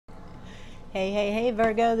Hey, hey, hey,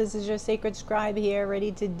 Virgo, this is your sacred scribe here,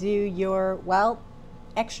 ready to do your, well,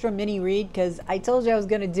 extra mini read because I told you I was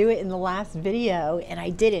going to do it in the last video and I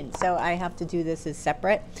didn't, so I have to do this as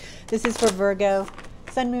separate. This is for Virgo,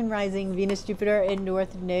 Sun, Moon, Rising, Venus, Jupiter, and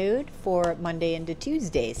North Node for Monday into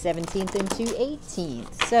Tuesday, 17th into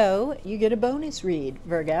 18th. So you get a bonus read,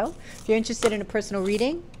 Virgo. If you're interested in a personal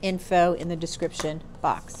reading, info in the description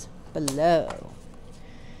box below.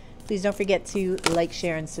 Please don't forget to like,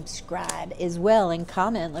 share, and subscribe as well, and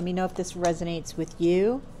comment. Let me know if this resonates with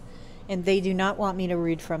you. And they do not want me to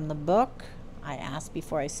read from the book. I asked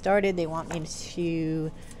before I started. They want me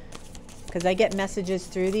to, because I get messages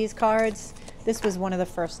through these cards. This was one of the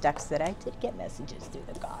first decks that I did get messages through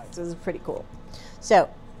the cards. This is pretty cool. So,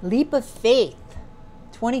 Leap of Faith,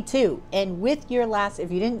 22. And with your last, if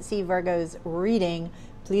you didn't see Virgo's reading,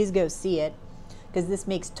 please go see it, because this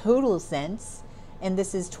makes total sense. And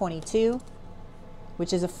this is 22,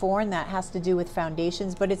 which is a 4, and that has to do with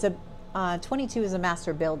foundations, but it's a 22 is a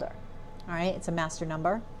master builder. All right, it's a master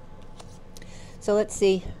number. So let's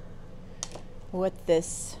see what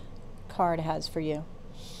this card has for you.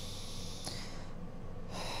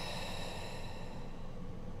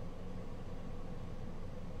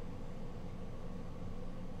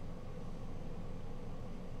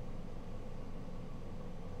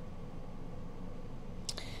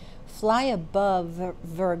 Fly above,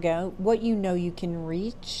 Virgo, what you know you can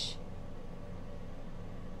reach.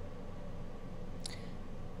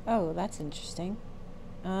 Oh, that's interesting.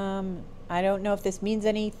 I don't know if this means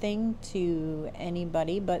anything to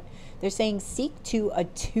anybody, but they're saying seek to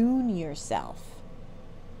attune yourself.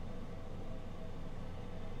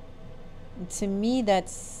 To me,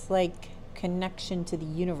 that's like connection to the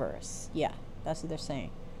universe. Yeah, that's what they're saying.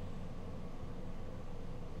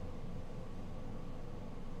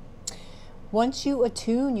 Once you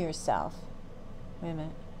attune yourself, wait a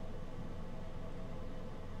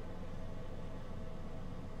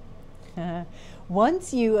minute.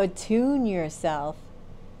 Once you attune yourself,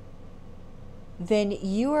 then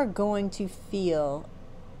you are going to feel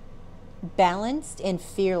balanced and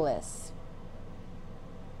fearless.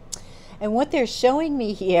 And what they're showing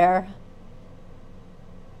me here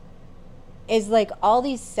is like all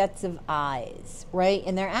these sets of eyes, right?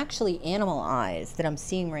 And they're actually animal eyes that I'm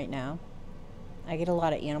seeing right now. I get a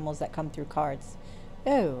lot of animals that come through cards.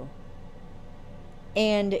 Oh.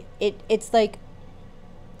 And it's like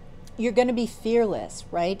you're going to be fearless,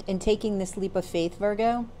 right? And taking this leap of faith,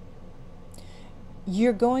 Virgo,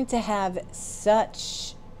 you're going to have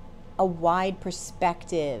such a wide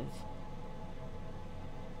perspective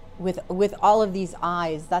with all of these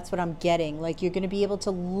eyes. That's what I'm getting. Like you're going to be able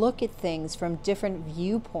to look at things from different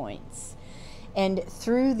viewpoints. And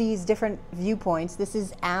through these different viewpoints, this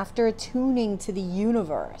is after attuning to the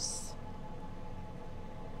universe.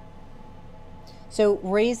 So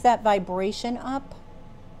raise that vibration up.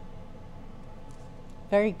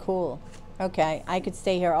 Very cool. Okay, I could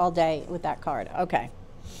stay here all day with that card. Okay.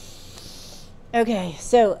 Okay,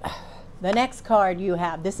 so the next card you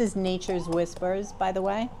have, this is Nature's Whispers, by the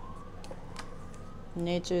way.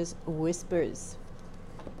 Nature's Whispers.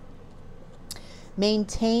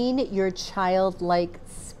 Maintain your childlike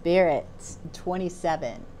spirit,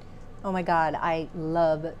 27. Oh my God, I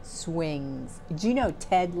love swings. Do you know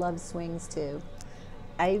Ted loves swings too?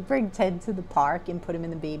 I bring Ted to the park and put him in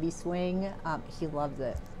the baby swing. He loves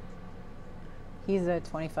it. He's a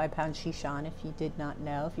 25-pound Shishan, if you did not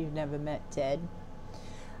know, if you've never met Ted.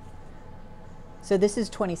 So this is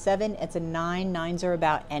 27. It's a 9. 9s are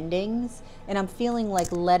about endings. And I'm feeling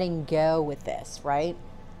like letting go with this, right?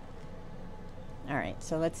 All right,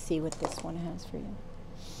 so let's see what this one has for you.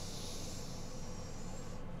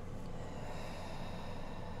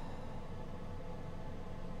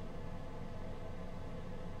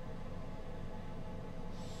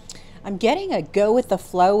 I'm getting a go with the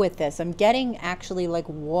flow with this. I'm getting actually like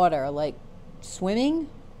water, like swimming.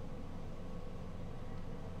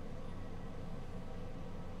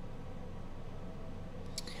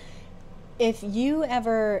 If you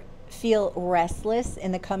ever feel restless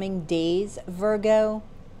in the coming days, Virgo,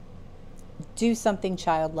 do something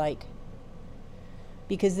childlike,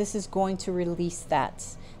 because this is going to release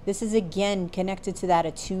that. This is again connected to that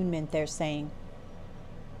attunement they're saying.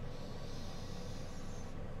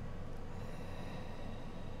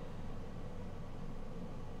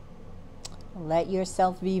 Let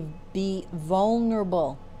yourself be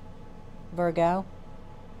vulnerable, Virgo.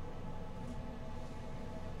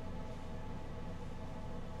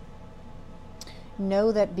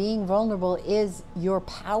 Know that being vulnerable is your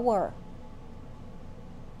power.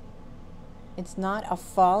 It's not a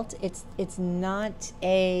fault. It's not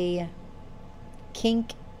a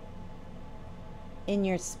kink. in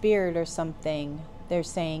your spirit or something, they're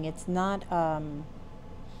saying it's not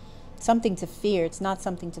something to fear. It's not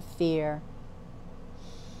something to fear.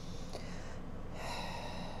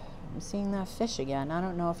 I'm seeing that fish again. I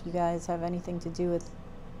don't know if you guys have anything to do with...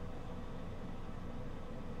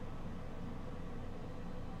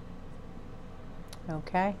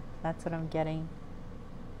 Okay, that's what I'm getting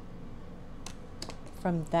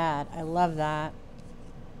from that. I love that.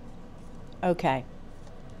 Okay.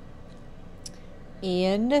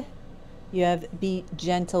 And you have be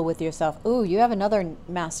gentle with yourself. Ooh, you have another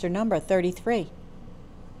master number, 33.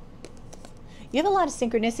 You have a lot of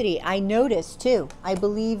synchronicity. I noticed too. I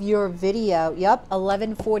believe your video, yep,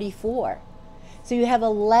 11:44. So you have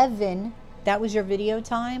 11. That was your video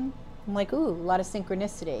time. I'm like, ooh, a lot of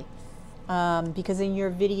synchronicity. Because in your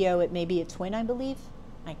video, it may be a twin, I believe.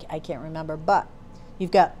 I can't remember, but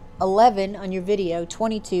you've got 11 on your video,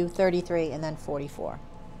 22, 33, and then 44.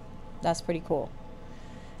 That's pretty cool.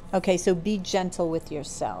 Okay, so be gentle with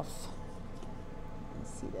yourself.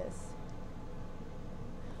 Let's see this.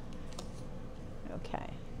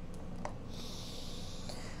 Okay.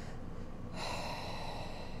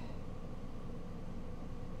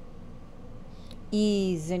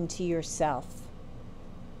 Ease into yourself.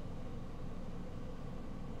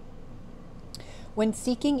 When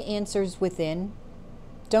seeking answers within,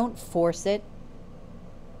 don't force it.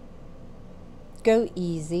 Go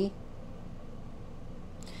easy.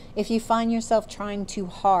 If you find yourself trying too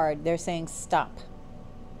hard, they're saying stop.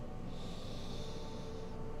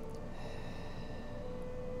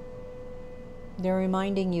 They're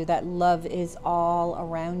reminding you that love is all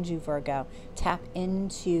around you, Virgo. Tap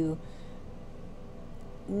into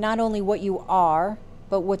not only what you are,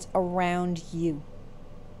 but what's around you.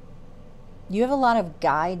 You have a lot of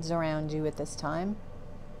guides around you at this time.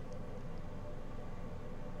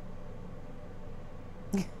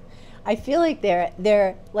 I feel like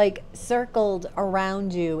they're like circled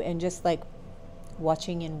around you and just like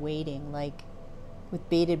watching and waiting, like with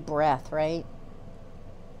bated breath, right?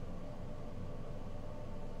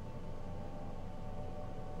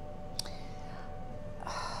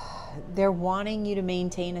 They're wanting you to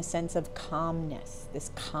maintain a sense of calmness,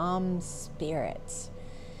 this calm spirit.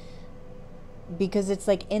 Because it's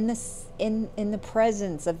like in the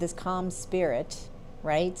presence of this calm spirit,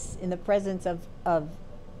 right? In the presence of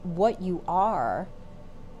what you are,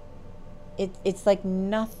 it's like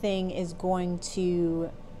nothing is going to,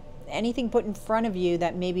 anything put in front of you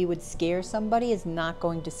that maybe would scare somebody is not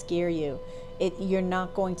going to scare you. You're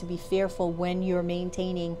not going to be fearful when you're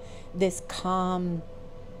maintaining this calm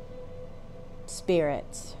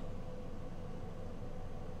spirit.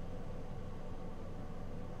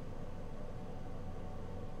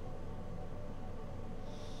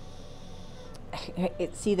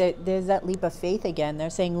 See, there's that leap of faith again. They're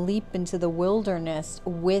saying leap into the wilderness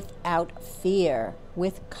without fear,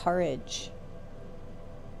 with courage.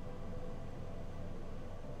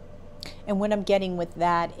 And what I'm getting with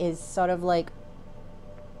that is sort of like,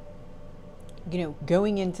 you know,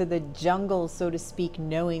 going into the jungle, so to speak,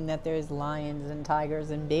 knowing that there's lions and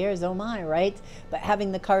tigers and bears, oh my, right? But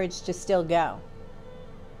having the courage to still go.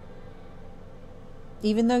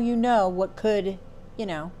 Even though you know what could, you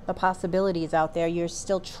know, the possibilities out there, you're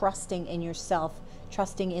still trusting in yourself,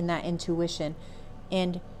 trusting in that intuition,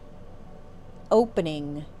 and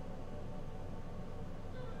opening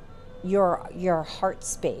your heart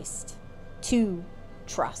space to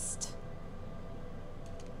trust.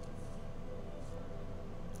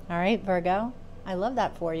 All right, Virgo, I love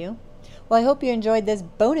that for you. Well, I hope you enjoyed this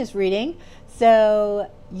bonus reading. So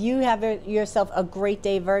you have yourself a great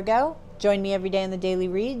day, Virgo. Join me every day in the daily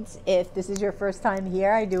reads. If this is your first time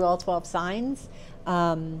here, I do all 12 signs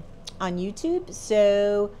on YouTube.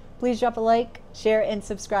 So please drop a like, share, and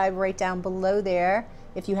subscribe right down below there.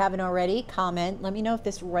 If you haven't already, comment. Let me know if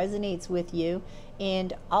this resonates with you.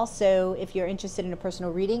 And also, if you're interested in a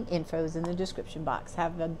personal reading, info is in the description box.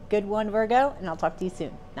 Have a good one, Virgo, and I'll talk to you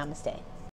soon. Namaste.